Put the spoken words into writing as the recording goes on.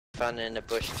found it in a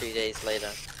bush 2 days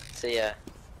later. See ya.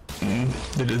 Did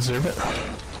it deserve it?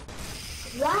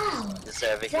 Wow.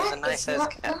 Deserve it. He's a nice ass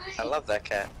cat. Nice. I love that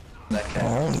cat. That cat.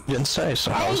 Oh, you didn't say, so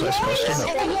how was I supposed to know?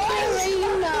 Can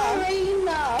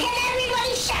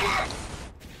everybody shut up?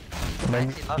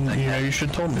 You should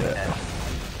have told me that.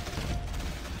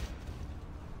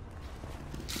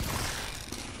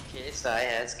 KSI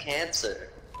has cancer.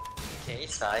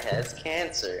 KSI has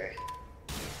cancer.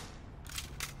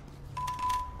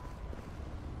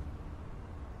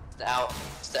 Mr. Owl.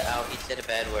 Mr. Owl, he said a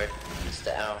bad word.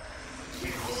 Mr. Owl.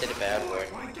 He said a bad word.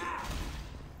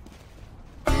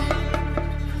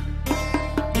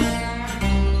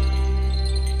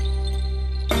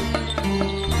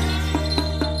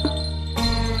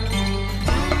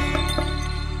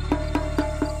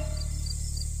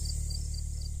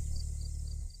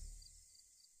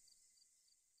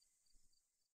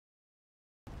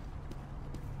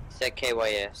 Said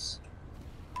KYS.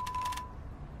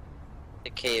 The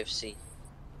KFC.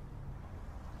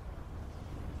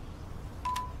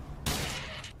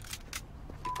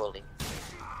 Bully.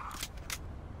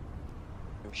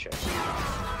 I'm sure.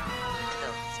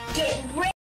 Get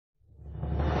ready.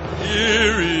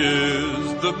 Here he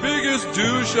is, the biggest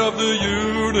douche of the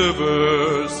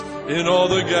universe. In all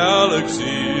the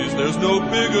galaxies, there's no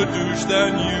bigger douche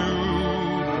than you.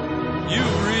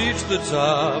 You've reached the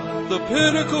top, the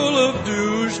pinnacle of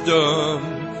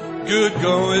douchedom. Good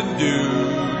going,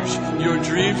 douche. Your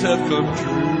dreams have come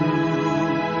true.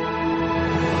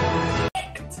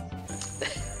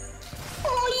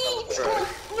 Oh, he's gonna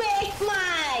break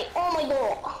my. Oh my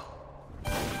god.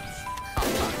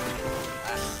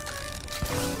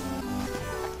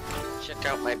 Check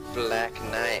out my black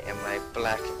knight and my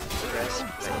black dress.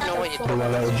 You know what you're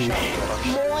Well, that would be.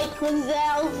 Mike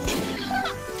Wazowski.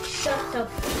 Shut the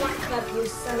fuck up, you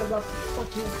son of a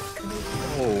fucking cunt.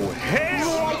 Oh, hell!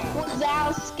 Mike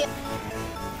Wazowski.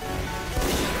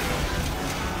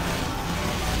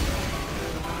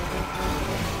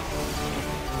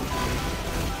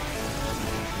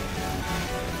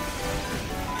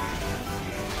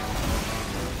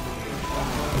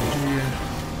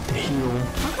 The heel.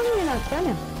 How come you're not killing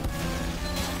him?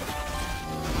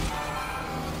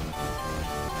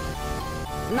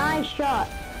 Nice shot.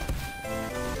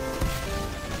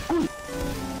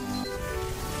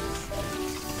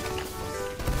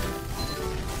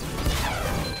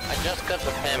 I just got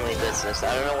the family business. I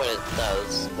don't know what it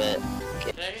does, but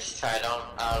can I just try it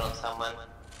out on someone?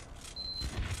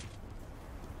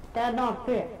 That's not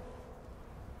fair.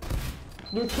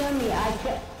 You kill me, I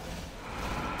kill.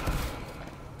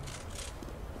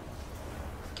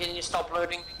 Can you stop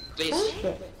loading, please?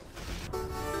 Bullshit.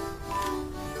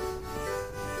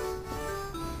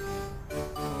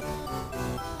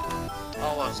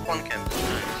 Oh, well, spawn camp is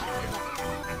nice.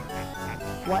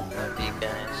 What? Love you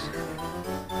guys.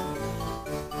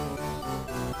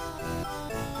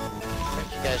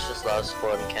 You guys just love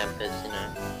spawn campers, you know.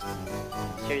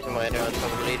 Here's why they're on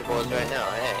top of the leaderboards right now.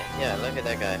 Hey, yeah, look at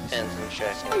that guy, pins and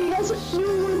Shrek. Oh, you guys want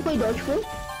to play Dodge Crew?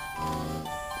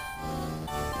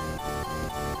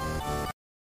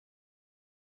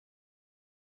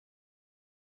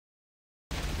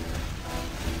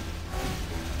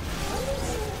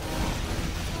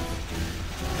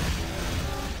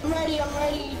 I'm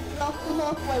ready. Knock.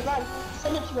 Wait, run.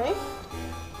 Send it to me.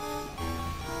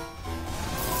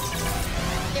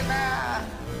 Yeah,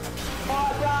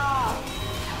 bro.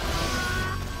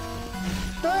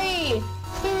 3,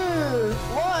 2,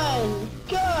 1,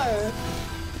 go.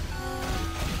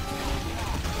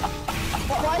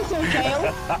 Why is there jail?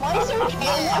 What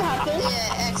happened?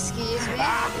 Yeah, excuse me.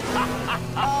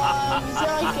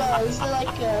 Is there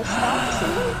like a stop or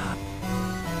something?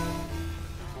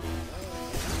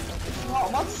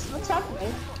 What's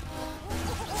happening?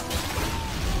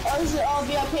 Or is it all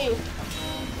VIP?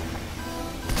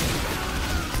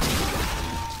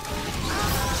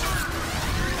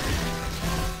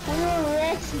 We were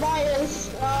wrecked by us.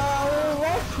 We were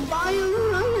wrecked by a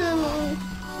random.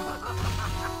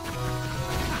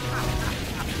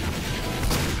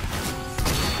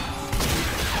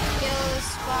 Kill the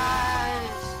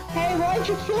spies. Hey, why'd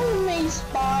you kill me,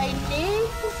 Spiny?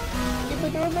 You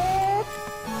put your there?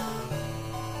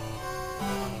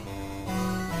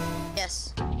 Yes.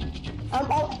 I'm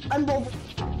Bob.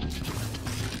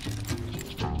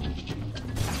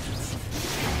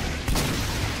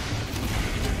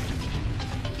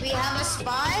 We have a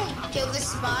spy. Kill the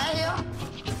spy here.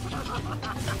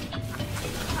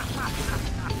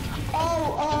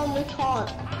 Oh, we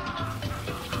can't.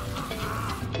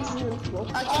 This is impossible.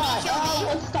 Can you kill me?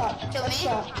 Let's start. Kill Let's me?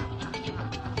 start.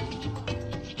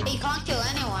 You can't kill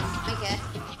anyone. Okay.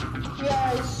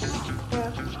 Yes.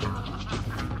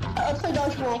 play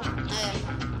dodgeball. Yeah.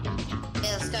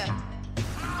 Yeah, let's go.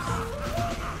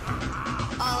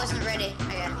 Oh, I wasn't ready.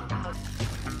 Okay.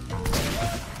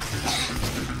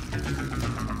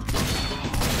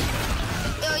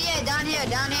 Oh yeah,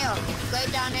 downhill. Play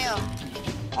downhill.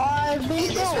 I've been This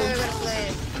way told. we're gonna play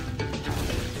it.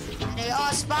 Oh,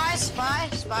 spy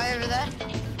over there.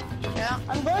 Yeah.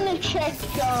 I'm going to check,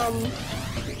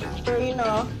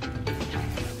 arena.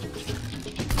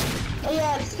 Oh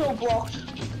yeah, it's still blocked.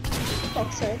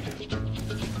 Fuck's sake.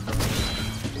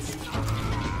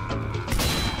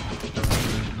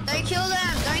 Don't kill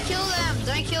them!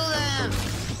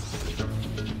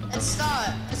 Let's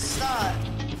start.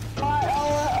 Alright,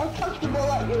 I'll chuck the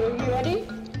ball at you. Are you ready?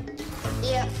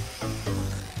 Yeah.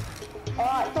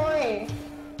 Alright, 3,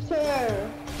 2, 1.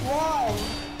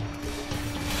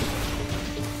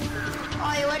 Oh,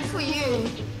 he went for you.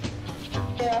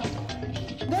 Yeah.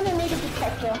 I'm gonna need a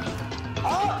protector.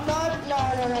 Oh, no.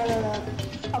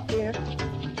 Up here.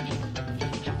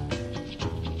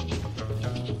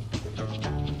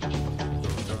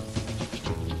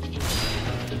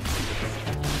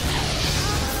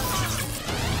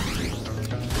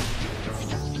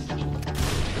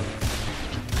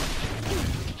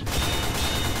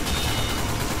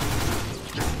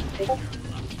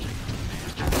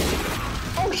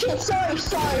 Oh shit, sorry,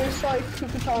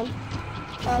 stupid Tom.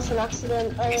 That was an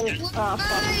accident. I didn't, fuck.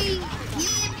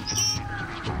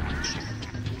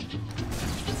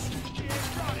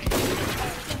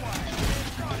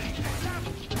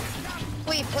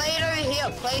 Wait, play it over here.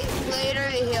 Play it over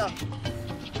here.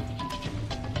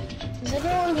 Does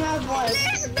everyone have, like,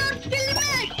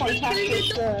 contact with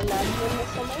the admin or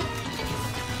something?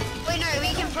 Wait, no,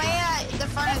 we can play at the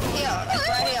front of here.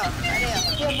 Right here.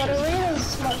 Yeah, but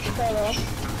arena's much better.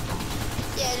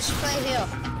 Yeah, just play here.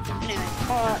 Anyway.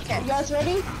 Alright, Okay. you guys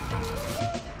ready?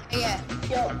 Yeah.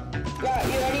 Yo, yeah,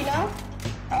 you ready now?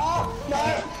 Oh, no,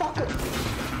 fuck it.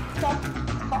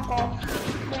 Fuck off,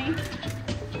 please.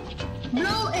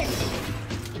 Blow it!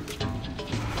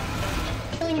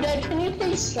 KillingDead, can you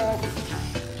please stop?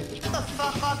 Shut the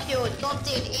fuck up, you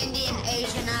adopted Indian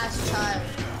Asian ass child.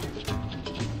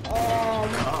 Calm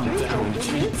down,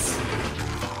 kids.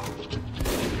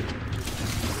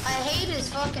 I hate his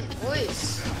fucking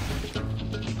voice.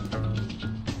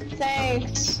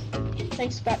 Thanks,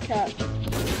 Batcat.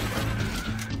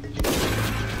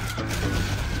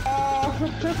 Oh,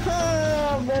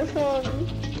 very fun.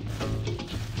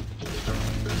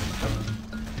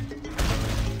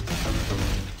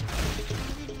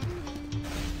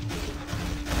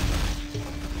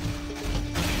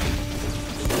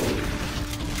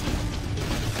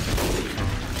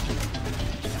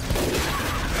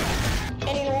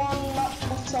 Anyone not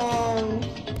the song?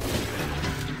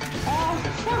 Oh,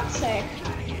 for fuck's sake.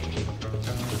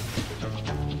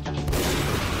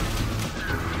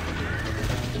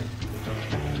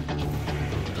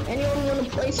 Anyone want to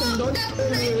play some dodge in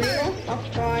the arena? I'll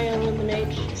try and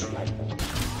eliminate sniper.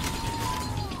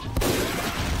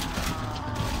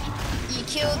 You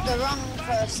killed the wrong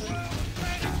person.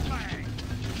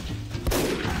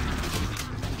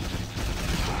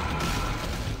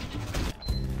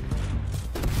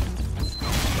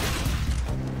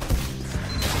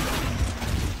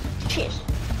 Shit.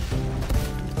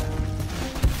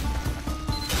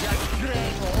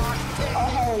 Oh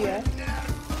hell yeah.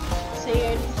 See,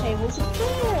 the tables are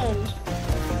turned.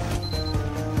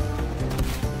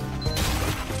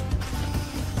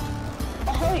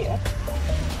 Oh hell yeah.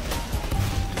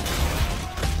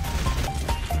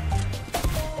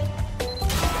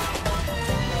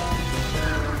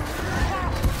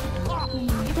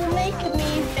 You're making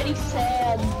me very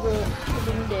sad,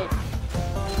 KillingDead.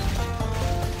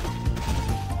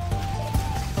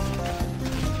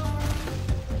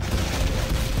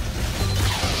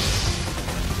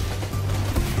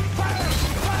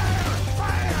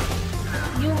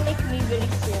 You make me very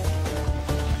sad.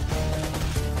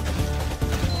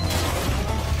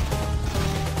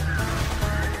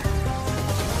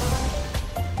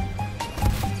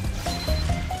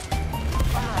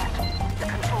 The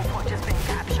control point has been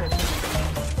captured.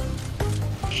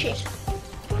 Shit.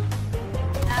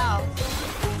 Ow.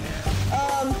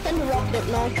 Send a rocket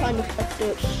now, trying to fuck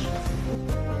this.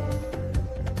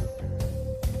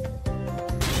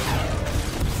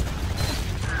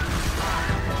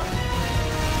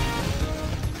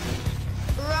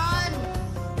 Run!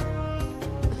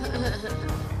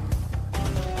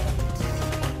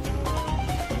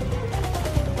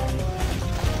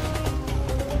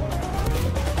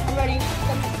 I'm ready.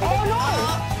 Oh no!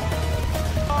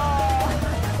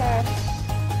 Oh, okay.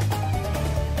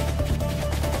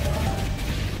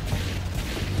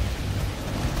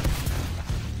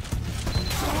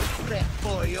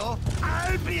 for you.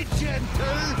 I'll be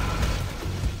gentle.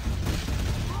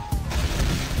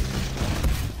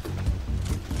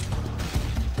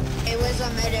 Hey, where's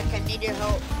our medic? I need your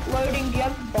help. Loading, do you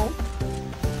have a bomb?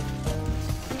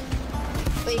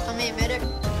 Wait, come here, medic.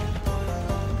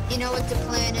 You know what the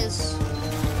plan is.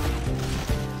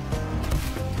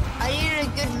 I need a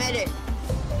good medic.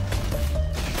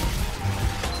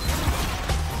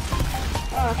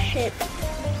 Oh shit.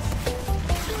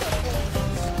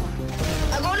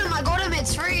 I got him,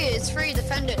 it's free,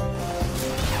 defend it.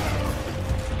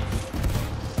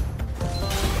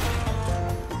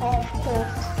 Oh, of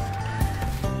course.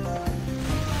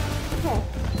 Oh.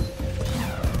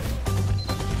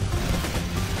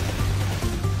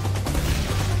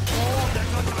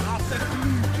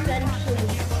 Essentially,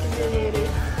 really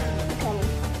coming.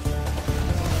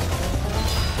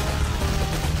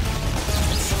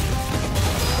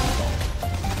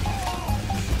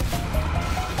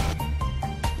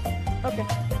 Okay.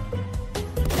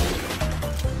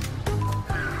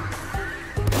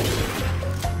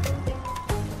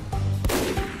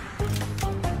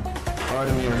 Alright,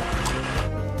 I'm here.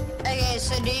 Okay,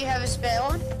 so do you have a spare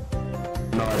one?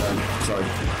 No, I don't. Sorry.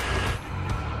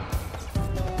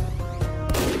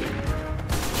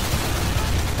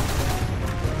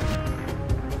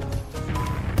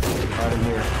 Alright, I'm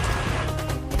here.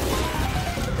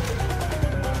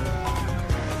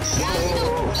 No,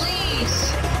 please.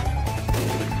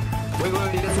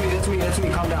 Wait, that's me.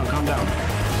 Calm down.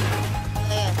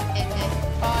 Yeah.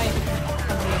 Fine.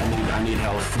 I need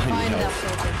health. Fine, that's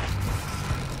okay.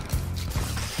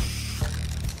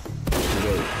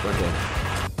 Okay.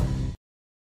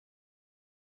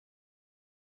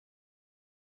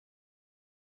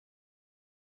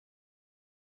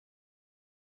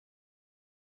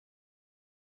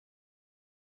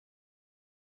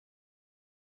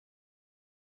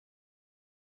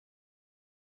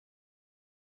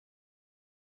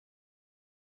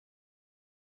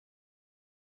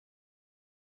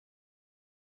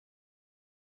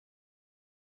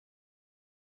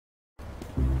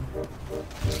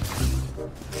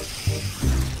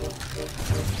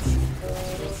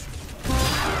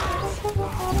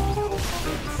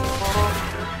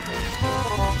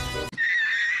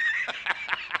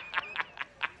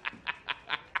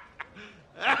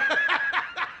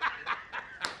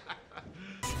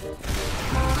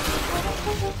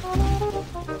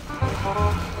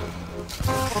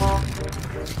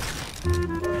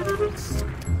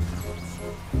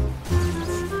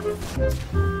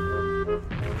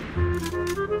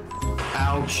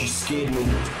 Ouch, you scared me.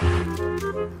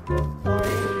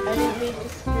 Sorry, I didn't mean to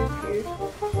spook you.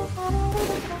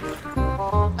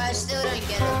 I still don't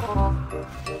get it.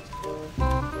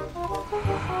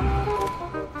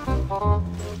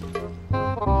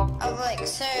 I'm like,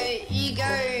 so you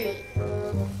go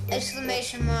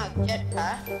exclamation mark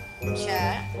jetpack in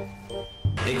chat.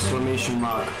 Exclamation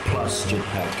mark plus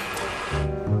jetpack.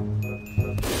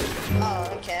 Oh,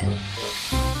 okay.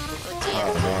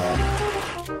 Well, damn.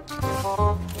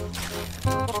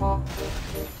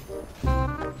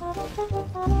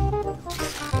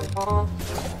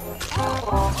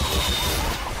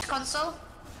 Console?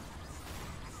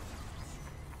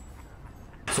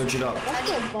 Search it up. That's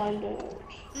a binder.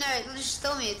 No, just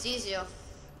tell me, it's easier.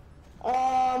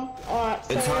 Alright,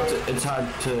 so... It's hard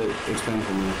to explain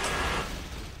for me.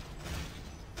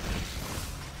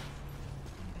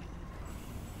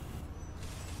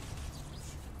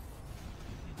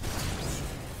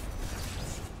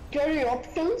 Go to your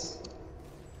options.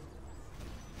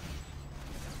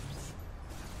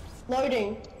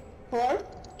 Loading. Hello?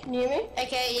 Can you hear me?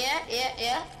 Okay,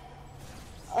 yeah.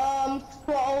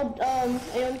 Scroll, are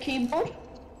you on keyboard?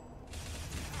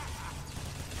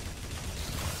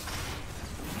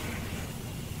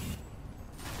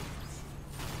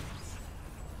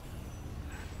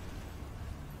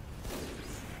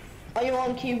 Are you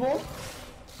on keyboard?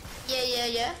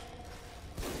 Yeah.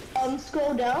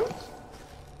 Scroll down.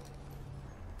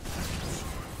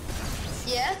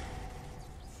 Yeah?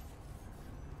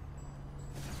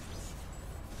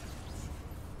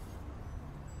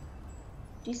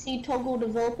 Do you see toggle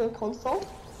developer console?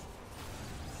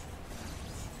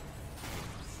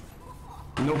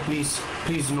 No, please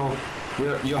no.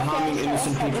 You're harming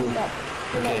innocent people.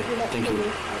 Okay, thank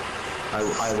you. I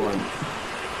won't.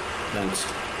 Thanks.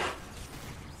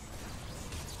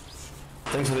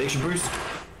 Thanks for the extra boost.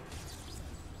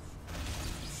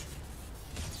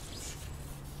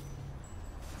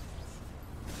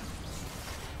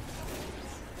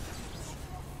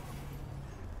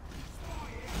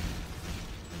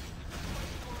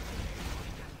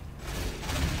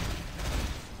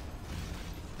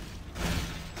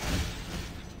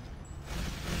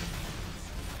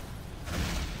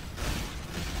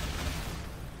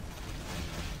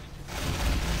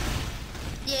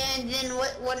 then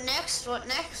what next? What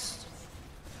next?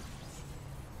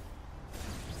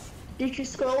 Did you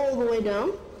scroll all the way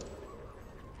down?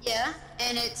 Yeah,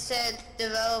 and it said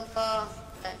developer.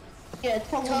 Yeah,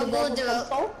 toggle developer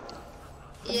console.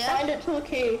 Yeah. Find it to a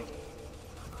key.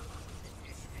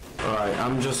 Alright,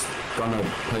 I'm just gonna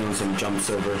play on some jump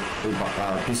server.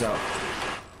 Peace out.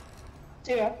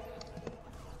 See ya.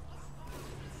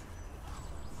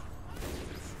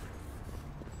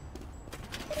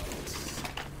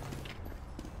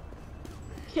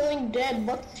 KillingDead,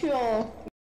 what's your...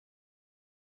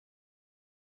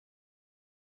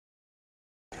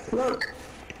 Look.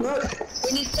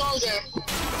 We need soldier.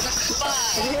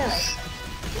 Spy. Yeah.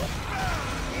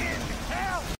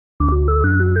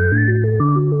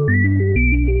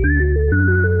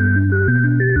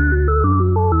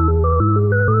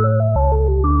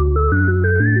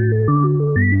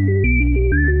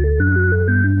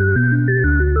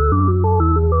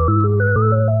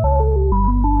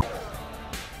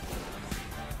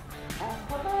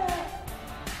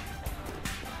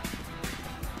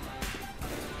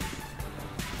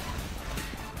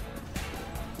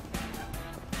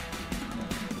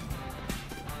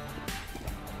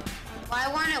 Why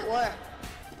won't it work?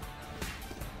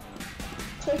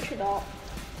 Search it out.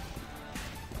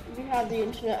 You have the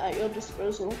internet at your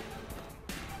disposal.